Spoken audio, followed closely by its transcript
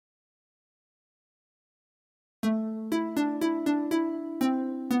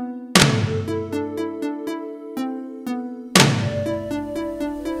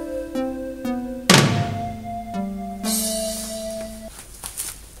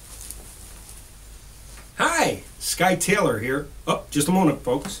Hi, Skye Taylor here. Oh, just a moment,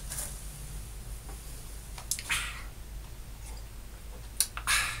 folks.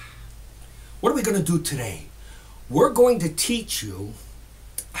 What are we going to do today? We're going to teach you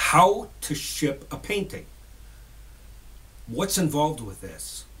how to ship a painting. What's involved with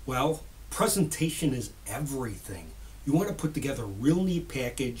this? Well, presentation is everything. You want to put together a real neat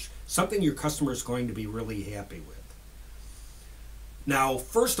package, something your customer is going to be really happy with. Now,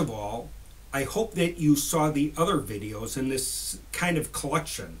 first of all, I hope that you saw the other videos in this kind of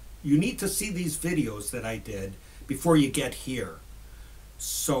collection. You need to see these videos that I did before you get here.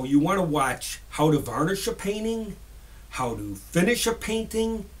 So you want to watch how to varnish a painting, how to finish a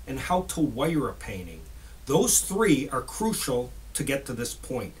painting, and how to wire a painting. Those three are crucial to get to this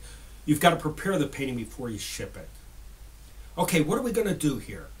point. You've got to prepare the painting before you ship it. Okay, what are we going to do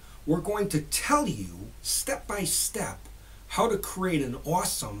here? We're going to tell you step by step how to create an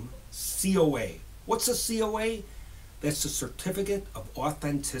awesome COA. What's a COA? That's a certificate of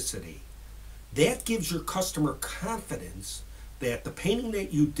authenticity. That gives your customer confidence that the painting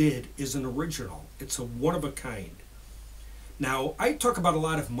that you did is an original. It's a one of a kind. Now, I talk about a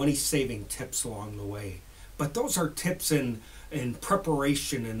lot of money-saving tips along the way, but those are tips in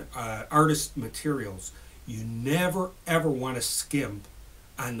preparation and artist materials. You never, ever want to skimp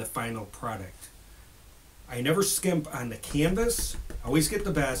on the final product. I never skimp on the canvas. Always get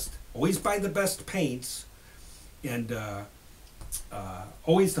the best. Always buy the best paints. And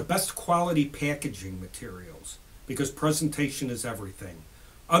always the best quality packaging materials, because presentation is everything.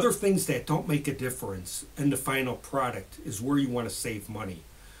 Other things that don't make a difference in the final product is where you want to save money.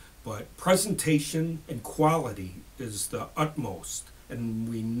 But presentation and quality is the utmost, and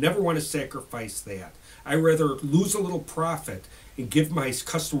we never want to sacrifice that. I'd rather lose a little profit and give my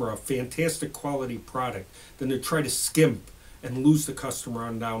customer a fantastic quality product than to try to skimp and lose the customer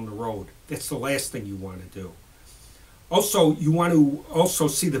on down the road. That's the last thing you want to do. Also, you want to also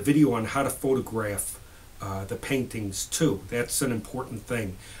see the video on how to photograph the paintings too. That's an important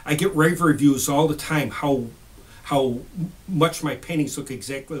thing. I get rave reviews all the time how much my paintings look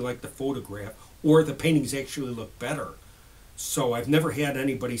exactly like the photograph, or the paintings actually look better. So I've never had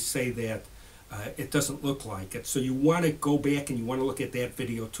anybody say that it doesn't look like it. So you want to go back and you want to look at that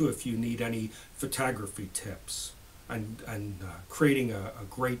video too if you need any photography tips on creating a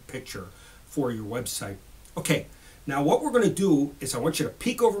great picture for your website. Okay, now what we're going to do is I want you to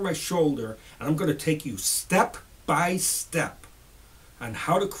peek over my shoulder, and I'm going to take you step by step on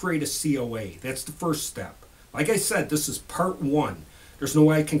how to create a COA. That's the first step. Like I said, this is part one. There's no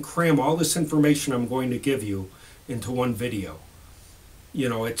way I can cram all this information I'm going to give you into one video. You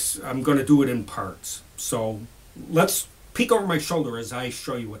know, I'm going to do it in parts. So let's peek over my shoulder as I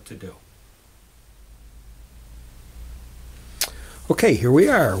show you what to do. Okay, here we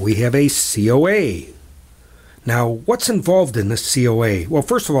are. We have a COA. Now, what's involved in this COA? Well,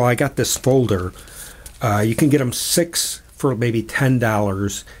 first of all, I got this folder. You can get them 6 for maybe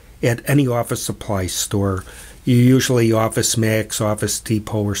 $10 at any office supply store. Usually Office Max, Office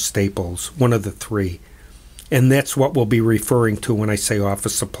Depot, or Staples, one of the three. And that's what we'll be referring to when I say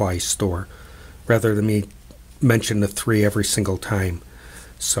office supply store, rather than me mention the three every single time.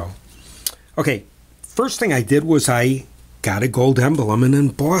 So, okay, first thing I did was I got a gold emblem and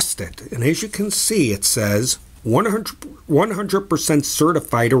embossed it. And as you can see, it says 100%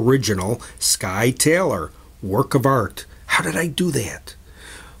 certified original Skye Taylor, work of art. How did I do that?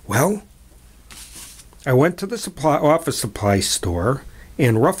 Well, I went to the office supply store,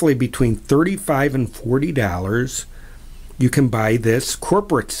 and roughly between $35 and $40, you can buy this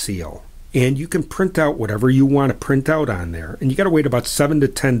corporate seal. And you can print out whatever you want to print out on there. And you got to wait about 7 to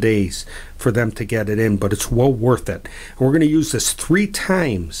 10 days for them to get it in, but it's well worth it. And we're going to use this 3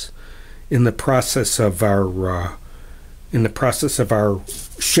 times in the process of our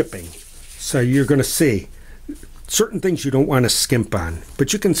shipping. So you're going to see certain things you don't want to skimp on,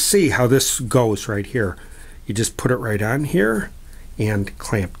 but you can see how this goes right here. You just put it right on here and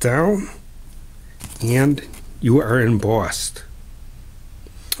clamp down, and you are embossed.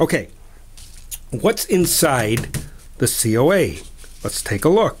 Okay. What's inside the COA? Let's take a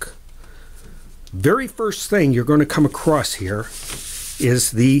look. Very first thing you're going to come across here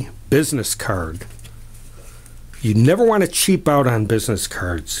is the business card. You never want to cheap out on business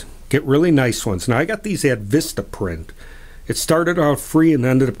cards. Get really nice ones. Now, I got these at Vistaprint. It started out free and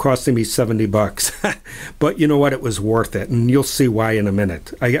ended up costing me 70 bucks. But you know what? It was worth it, and you'll see why in a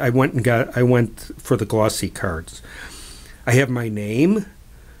minute. I went for the glossy cards. I have my name,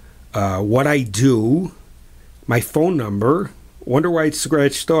 what I do, my phone number. Wonder why it's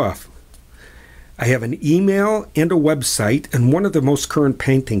scratched off. I have an email and a website and one of the most current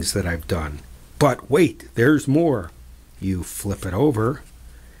paintings that I've done. But wait, there's more. You flip it over,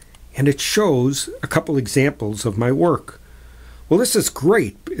 and it shows a couple examples of my work. Well, this is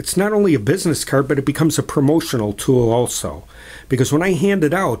great. It's not only a business card, but it becomes a promotional tool also. Because when I hand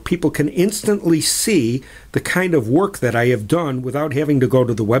it out, people can instantly see the kind of work that I have done without having to go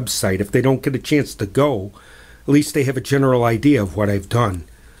to the website. If they don't get a chance to go, at least they have a general idea of what I've done.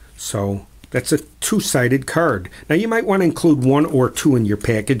 So that's a two-sided card. Now, you might want to include one or two in your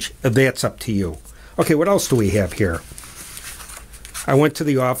package. That's up to you. Okay, what else do we have here? I went to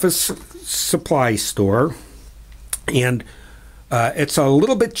the office supply store, and it's a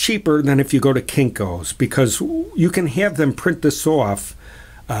little bit cheaper than if you go to Kinko's, because you can have them print this off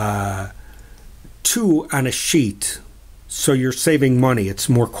two on a sheet, so you're saving money. It's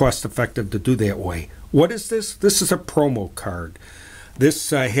more cost effective to do that way. What is this? This is a promo card. This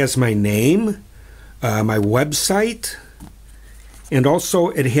has my name, my website, and also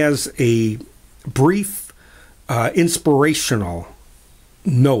it has a brief inspirational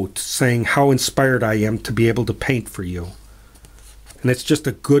note saying how inspired I am to be able to paint for you. And it's just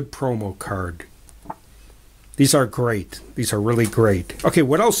a good promo card. These are great. These are really great. Okay,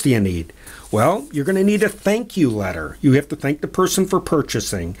 what else do you need? Well, you're going to need a thank you letter. You have to thank the person for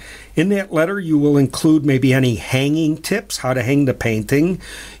purchasing. In that letter, you will include maybe any hanging tips, how to hang the painting.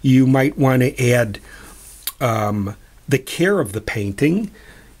 You might want to add the care of the painting.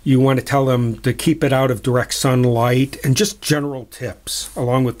 You want to tell them to keep it out of direct sunlight, and just general tips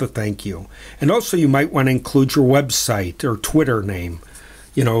along with the thank you. And also you might want to include your website or Twitter name.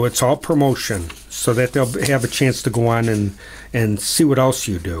 You know, it's all promotion so that they'll have a chance to go on and see what else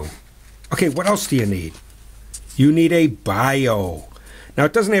you do. Okay, what else do you need? You need a bio. Now,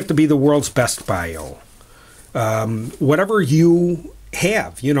 it doesn't have to be the world's best bio. Whatever you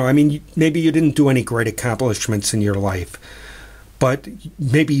have, you know, I mean, maybe you didn't do any great accomplishments in your life, but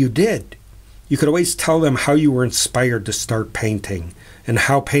maybe you did. You could always tell them how you were inspired to start painting and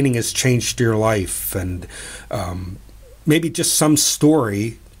how painting has changed your life, and maybe just some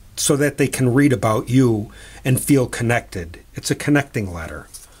story so that they can read about you and feel connected. It's a connecting letter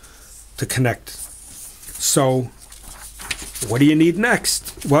to connect. So what do you need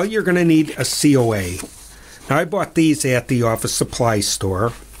next? Well, you're going to need a COA. Now, I bought these at the office supply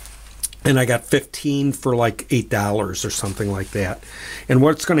store, and I got 15 for like $8 or something like that. And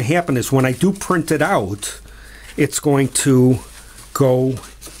what's going to happen is when I do print it out, it's going to go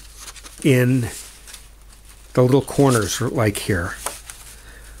in the little corners like here.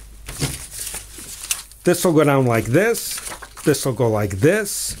 This will go down like this. This will go like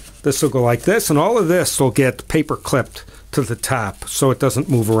this. This will go like this. And all of this will get paper clipped to the top so it doesn't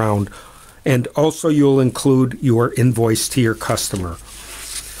move around. And also you'll include your invoice to your customer.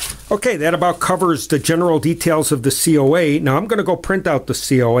 Okay, that about covers the general details of the COA. Now I'm going to go print out the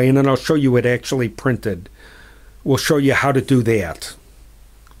COA, and then I'll show you it actually printed. We'll show you how to do that.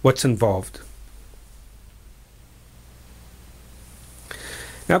 What's involved.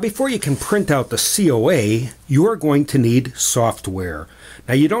 Now, before you can print out the COA, you are going to need software.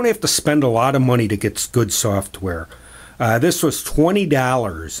 Now, you don't have to spend a lot of money to get good software. This was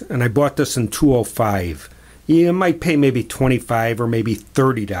 $20, and I bought this in 205. You might pay maybe $25 or maybe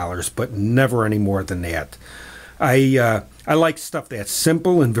 $30, but never any more than that. I like stuff that's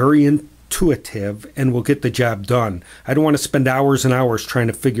simple and very intuitive and will get the job done. I don't want to spend hours and hours trying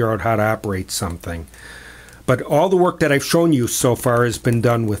to figure out how to operate something. But all the work that I've shown you so far has been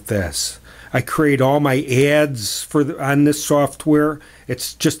done with this. I create all my ads on this software.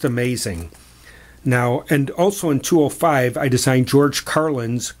 It's just amazing. Now, and also in 205, I designed George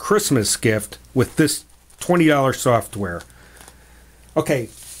Carlin's Christmas gift with this $20 software. Okay,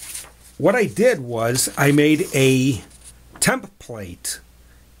 what I did was I made a template,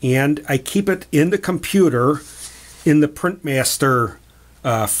 and I keep it in the computer in the Printmaster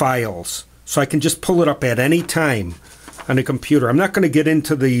files, so I can just pull it up at any time on a computer. I'm not going to get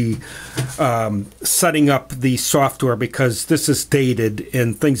into the setting up the software because this is dated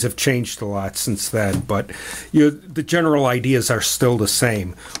and things have changed a lot since then, but the general ideas are still the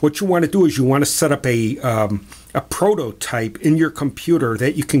same. What you want to do is you want to set up a prototype in your computer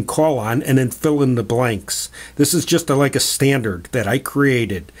that you can call on and then fill in the blanks. This is just like a standard that I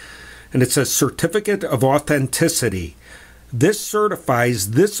created, and it says Certificate of Authenticity. This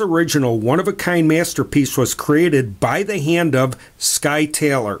certifies this original one-of-a-kind masterpiece was created by the hand of Skye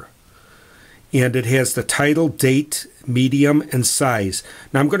Taylor. And it has the title, date, medium, and size.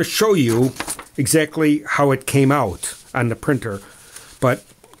 Now I'm going to show you exactly how it came out on the printer. But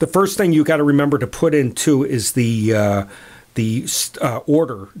the first thing you got to remember to put in too is the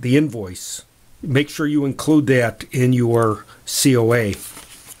order, the invoice. Make sure you include that in your COA.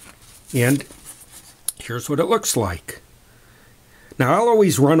 And Here's what it looks like. Now, I'll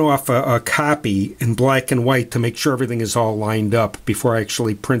always run off a copy in black and white to make sure everything is all lined up before I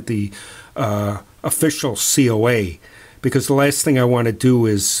actually print the official COA, because the last thing I want to do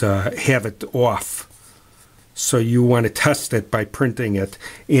is have it off. So you want to test it by printing it.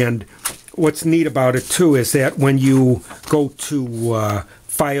 And what's neat about it, too, is that when you go to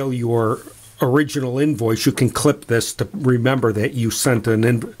file your original invoice, you can clip this to remember that you sent a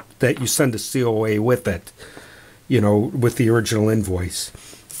COA with it. You know, with the original invoice.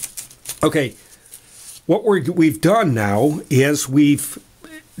 Okay, what we've done now is we've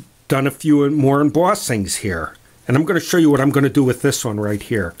done a few more embossings here. And I'm going to show you what I'm going to do with this one right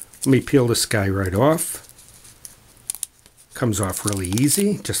here. Let me peel this guy right off. Comes off really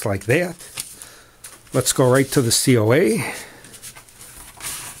easy, just like that. Let's go right to the COA.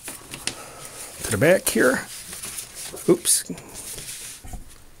 To the back here. Oops.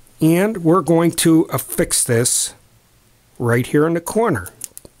 And we're going to affix this right here in the corner.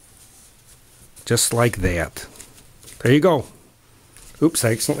 Just like that. There you go. Oops,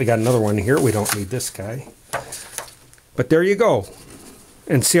 I accidentally got another one here. We don't need this guy. But there you go.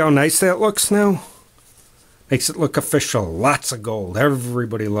 And see how nice that looks now? Makes it look official. Lots of gold.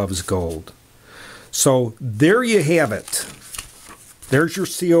 Everybody loves gold. So there you have it. There's your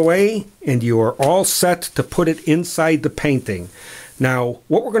COA, and you are all set to put it inside the painting. Now,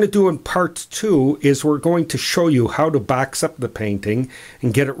 what we're going to do in part 2 is we're going to show you how to box up the painting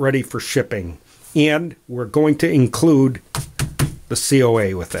and get it ready for shipping. And we're going to include the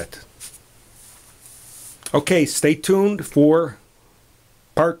COA with it. Okay, stay tuned for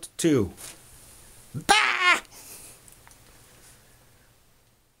part 2.